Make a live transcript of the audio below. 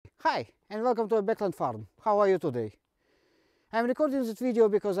Hi and welcome to a backland farm. How are you today? I'm recording this video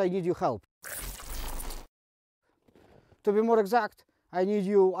because I need your help. To be more exact, I need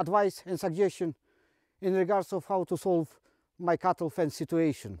your advice and suggestion in regards of how to solve my cattle fence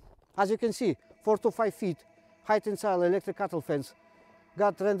situation. As you can see, 4 to 5 feet high tensile electric cattle fence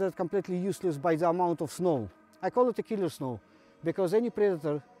got rendered completely useless by the amount of snow. I call it a killer snow because any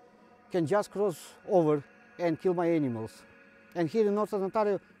predator can just cross over and kill my animals. And here in Northern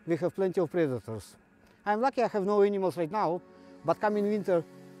Ontario we have plenty of predators. I'm lucky I have no animals right now, but coming winter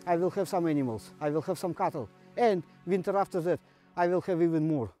I will have some animals. I will have some cattle, and winter after that I will have even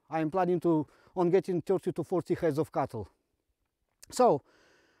more. I am planning on getting 30 to 40 heads of cattle. So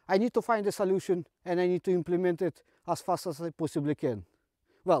I need to find a solution and I need to implement it as fast as I possibly can.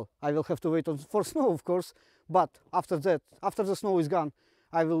 Well, I will have to wait for snow, of course, but after that, after the snow is gone,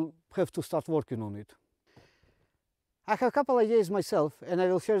 I will have to start working on it. I have a couple ideas myself and I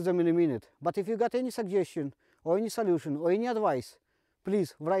will share them in a minute, but if you got any suggestion or any solution or any advice,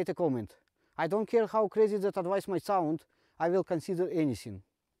 please write a comment. I don't care how crazy that advice might sound, I will consider anything,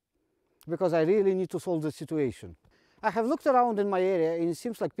 because I really need to solve the situation. I have looked around in my area and it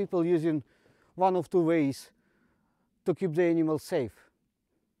seems like people using one of two ways to keep the animals safe.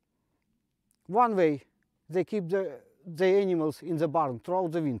 One way, they keep the animals in the barn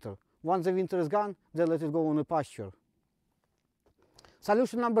throughout the winter. Once the winter is gone, they let it go on a pasture.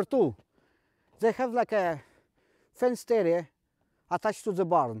 Solution number two, they have like a fenced area attached to the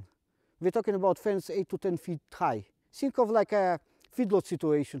barn. We're talking about fence 8 to 10 feet high. Think of like a feedlot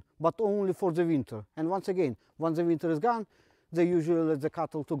situation, but only for the winter. And once again, once the winter is gone, they usually let the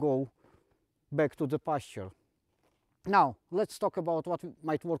cattle to go back to the pasture. Now, let's talk about what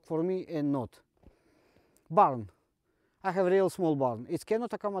might work for me and not. Barn. I have a real small barn. It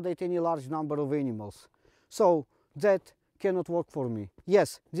cannot accommodate any large number of animals. So that cannot work for me.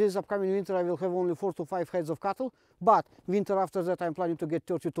 Yes, this upcoming winter I will have only 4 to 5 heads of cattle, but winter after that I'm planning to get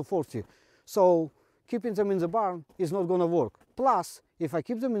 30 to 40. So keeping them in the barn is not going to work. Plus, if I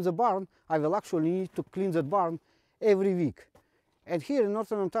keep them in the barn, I will actually need to clean that barn every week. And here in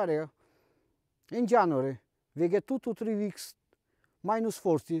Northern Ontario, in January, we get 2 to 3 weeks minus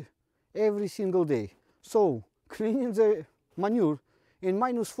 40 every single day. So cleaning the manure in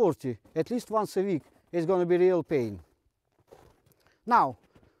minus 40 at least once a week is going to be real pain. Now,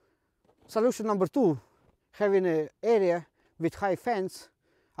 solution number two, having an area with high fence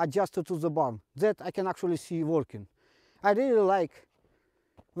adjusted to the barn. That I can actually see working. I really like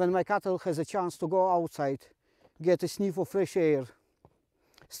when my cattle has a chance to go outside, get a sniff of fresh air,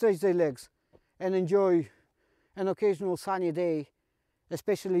 stretch their legs and enjoy an occasional sunny day,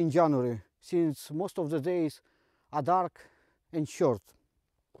 especially in January, since most of the days are dark and short.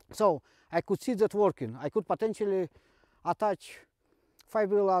 So I could see that working. I could potentially attach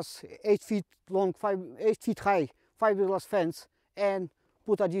fiberglass 8 feet long, 8 feet high fiberglass fence and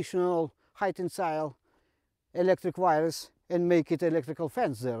put additional high tensile electric wires and make it electrical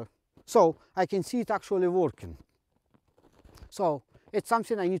fence there. So I can see it actually working. So it's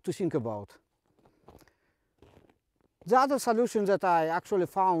something I need to think about. The other solution that I actually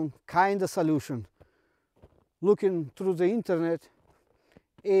found, kind of solution, looking through the internet,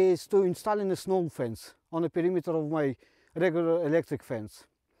 is to install a snow fence on the perimeter of my regular electric fence.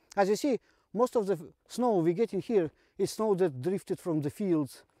 As you see, most of the snow we get in here is snow that drifted from the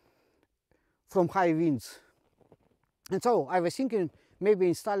fields from high winds. And so I was thinking maybe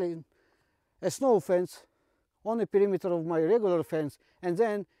installing a snow fence on the perimeter of my regular fence and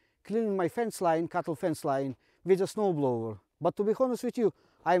then cleaning my fence line, cattle fence line, with a snowblower. But to be honest with you,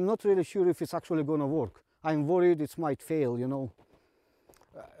 I'm not really sure if it's actually going to work. I'm worried it might fail, you know.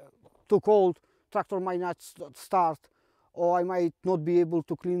 Too cold, tractor might not start, or I might not be able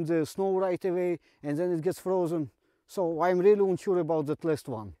to clean the snow right away and then it gets frozen. So I'm really unsure about that last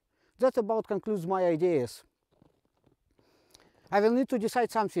one. That about concludes my ideas. I will need to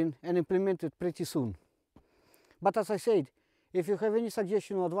decide something and implement it pretty soon. But as I said, if you have any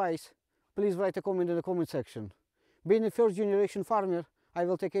suggestion or advice, please write a comment in the comment section. Being a first generation farmer, I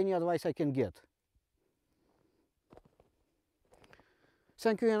will take any advice I can get.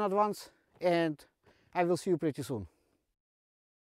 Thank you in advance and I will see you pretty soon.